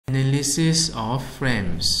analysis of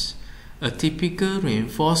frames. A typical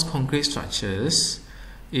reinforced concrete structures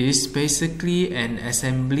is basically an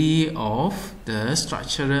assembly of the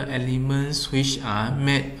structural elements which are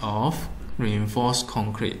made of reinforced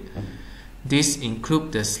concrete. These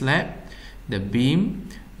include the slab, the beam,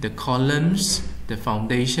 the columns, the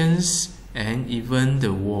foundations, and even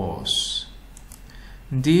the walls.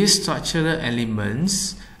 These structural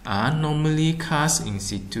elements are normally cast in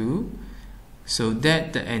situ so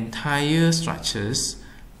that the entire structures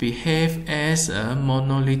behave as a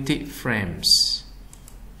monolithic frames.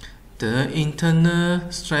 The internal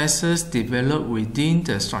stresses developed within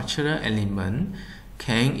the structural element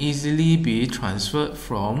can easily be transferred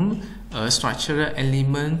from a structural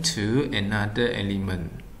element to another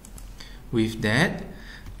element. With that,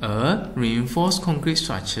 a reinforced concrete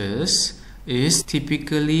structures is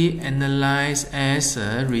typically analyzed as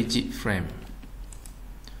a rigid frame.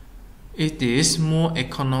 It is more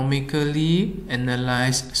economically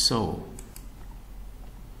analyzed so.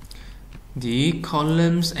 The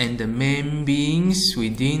columns and the main beams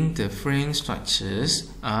within the frame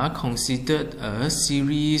structures are considered a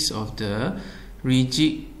series of the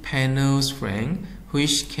rigid panels frame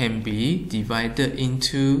which can be divided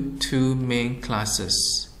into two main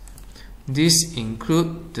classes. These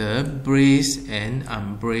include the braced and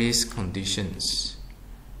unbraced conditions.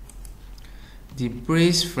 The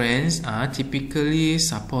braced frames are typically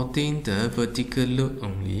supporting the vertical load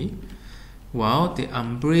only, while the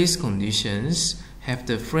unbraced conditions have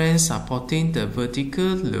the frame supporting the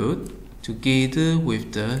vertical load together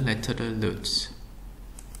with the lateral loads.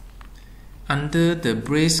 Under the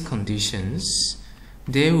braced conditions,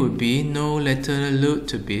 there will be no lateral load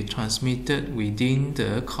to be transmitted within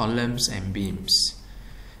the columns and beams.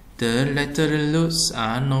 The lateral loads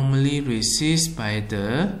are normally received by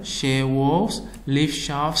the shear walls, lift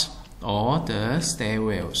shafts, or the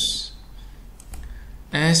stairwells.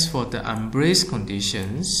 As for the unbraced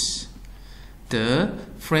conditions, the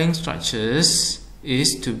frame structures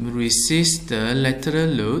is to resist the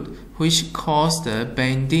lateral load which cause the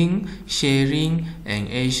bending, shearing, and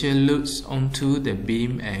axial loads onto the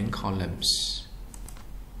beam and columns.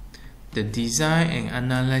 The design and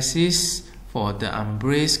analysis for the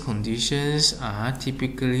unbraced conditions are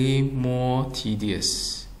typically more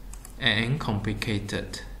tedious and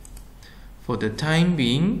complicated. For the time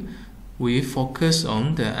being, we focus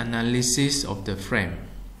on the analysis of the frame.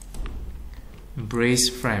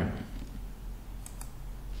 Braced frame.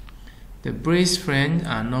 The braced frames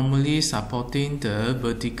are normally supporting the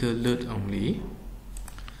vertical load only.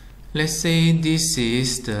 Let's say this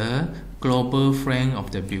is the global frame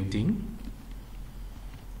of the building.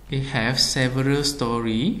 It has several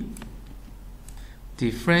stories.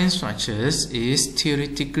 The frame structures is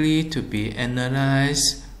theoretically to be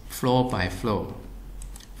analyzed floor by floor.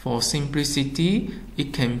 For simplicity,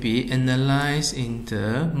 it can be analyzed in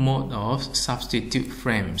the mode of substitute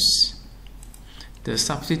frames. The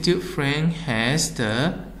substitute frame has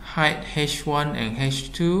the height h1 and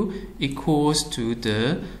h2 equals to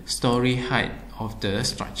the story height of the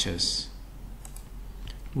structures.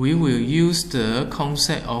 We will use the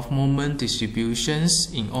concept of moment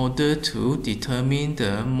distributions in order to determine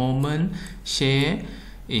the moment share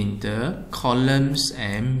in the columns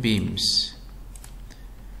and beams.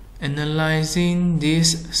 Analyzing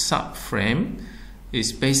this subframe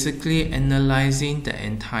is basically analyzing the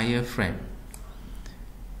entire frame.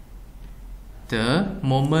 The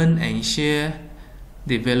moment and shear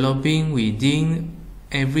developing within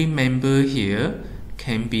every member here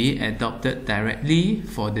can be adopted directly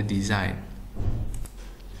for the design.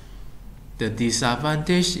 The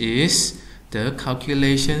disadvantage is the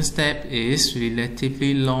calculation step is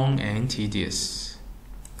relatively long and tedious.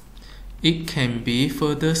 It can be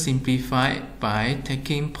further simplified by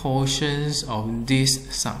taking portions of this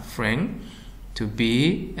subframe to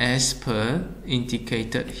be as per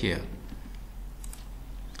indicated here.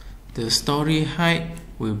 The story height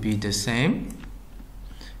will be the same.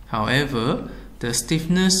 However, the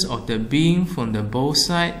stiffness of the beam from the both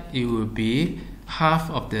sides, it will be half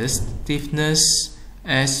of the stiffness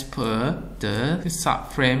as per the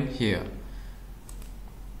subframe here.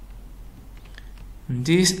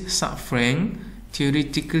 This subframe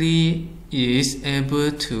theoretically is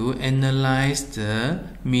able to analyze the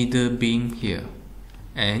middle beam here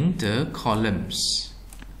and the columns.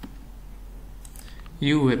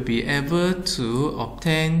 You will be able to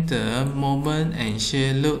obtain the moment and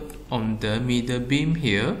shear load on the middle beam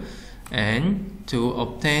here and to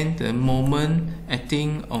obtain the moment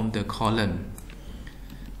acting on the column.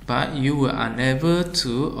 But you were unable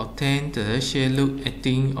to obtain the shear load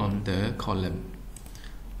acting on the column.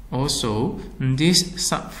 Also, this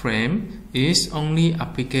subframe is only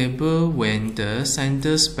applicable when the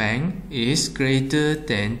center span is greater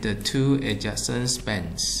than the two adjacent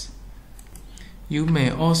spans. You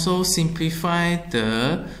may also simplify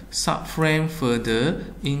the subframe further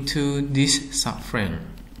into this subframe.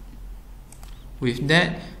 With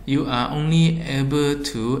that, you are only able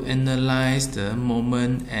to analyze the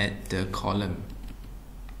moment at the column.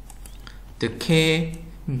 The K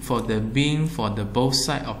for the beam for the both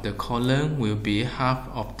sides of the column will be half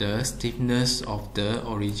of the stiffness of the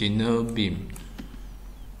original beam.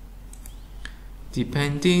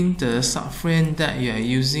 Depending the subframe that you are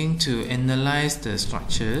using to analyze the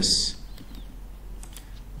structures,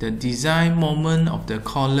 the design moment of the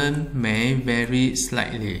column may vary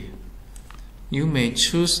slightly. You may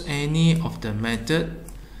choose any of the method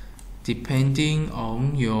depending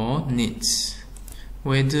on your needs,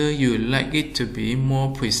 whether you like it to be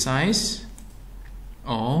more precise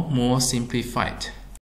or more simplified.